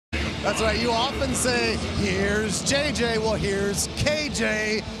That's right. You often say, here's JJ. Well, here's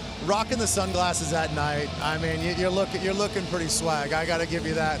KJ, rocking the sunglasses at night. I mean, you're looking pretty swag. I got to give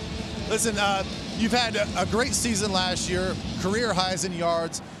you that. Listen, you've had a great season last year, career highs in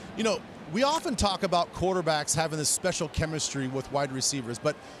yards. You know, we often talk about quarterbacks having this special chemistry with wide receivers,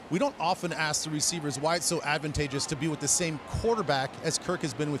 but we don't often ask the receivers why it's so advantageous to be with the same quarterback as Kirk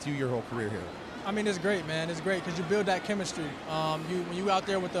has been with you your whole career here. I mean, it's great, man. It's great because you build that chemistry. When you out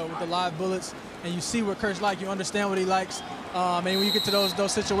there with the live bullets and you see what Kirk's like, you understand what he likes. And when you get to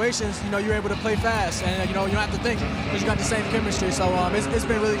those situations, you know, you're able to play fast, and you know, you don't have to think because you got the same chemistry. So it's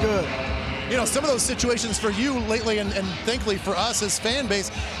been really good. You know, some of those situations for you lately, and thankfully for us as fan base,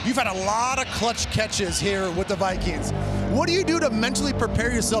 you've had a lot of clutch catches here with the Vikings. What do you do to mentally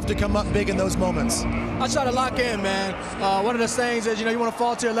prepare yourself to come up big in those moments? I try to lock in, man. One of the sayings is, you know, you want to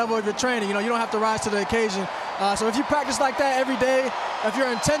fall to your level of your training. You know, you don't have to rise to the occasion. So if you practice like that every day, if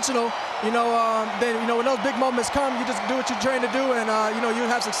you're intentional, you know, then, you know, when those big moments come, you just do what you train to do, and, you know, you'll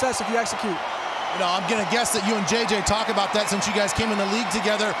have success if you execute. You know, I'm going to guess that you and JJ talk about that since you guys came in the league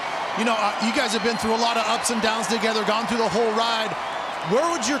together. You know, you guys have been through a lot of ups and downs together, gone through the whole ride. Where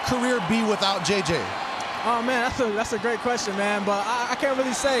would your career be without JJ? Oh, man, that's a great question, man. But I can't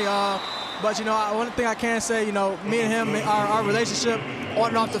really say. But, you know, one thing I can say, you know, me and him, our relationship on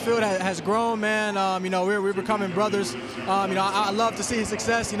and off the field has grown, man. You know, we're becoming brothers. You know, I love to see his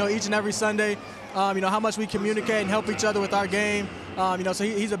success, you know, each and every Sunday. You know, how much we communicate and help each other with our game. You know, so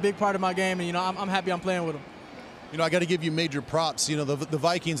he's a big part of my game, and, you know, I'm happy I'm playing with him. You know, I got to give you major props. You know, the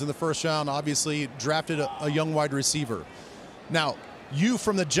Vikings in the first round obviously drafted a young wide receiver. Now, you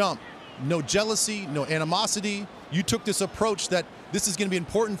from the jump, no jealousy, no animosity. You took this approach that this is going to be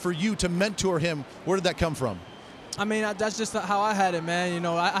important for you to mentor him. Where did that come from? I mean, that's just how I had it, man. You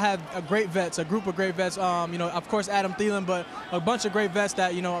know, I had a group of great vets. You know, of course, Adam Thielen, but a bunch of great vets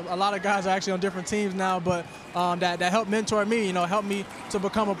that, you know, a lot of guys are actually on different teams now, but that helped mentor me, you know, helped me to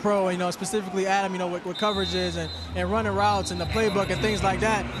become a pro. You know, specifically Adam, you know, with coverages and running routes and the playbook and things like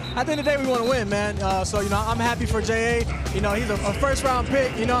that. At the end of the day, we want to win, man. So, you know, I'm happy for J.A. You know, he's a first-round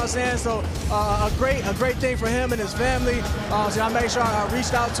pick, you know what I'm saying? So a great thing for him and his family. So I made sure I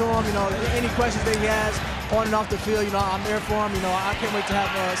reached out to him, you know, any questions that he has on and off the field, you know, I'm there for him. You know, I can't wait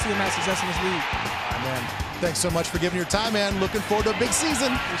to see him have success in this league. Man, thanks so much for giving your time, man. Looking forward to a big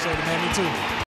season. Appreciate it, man. Me too.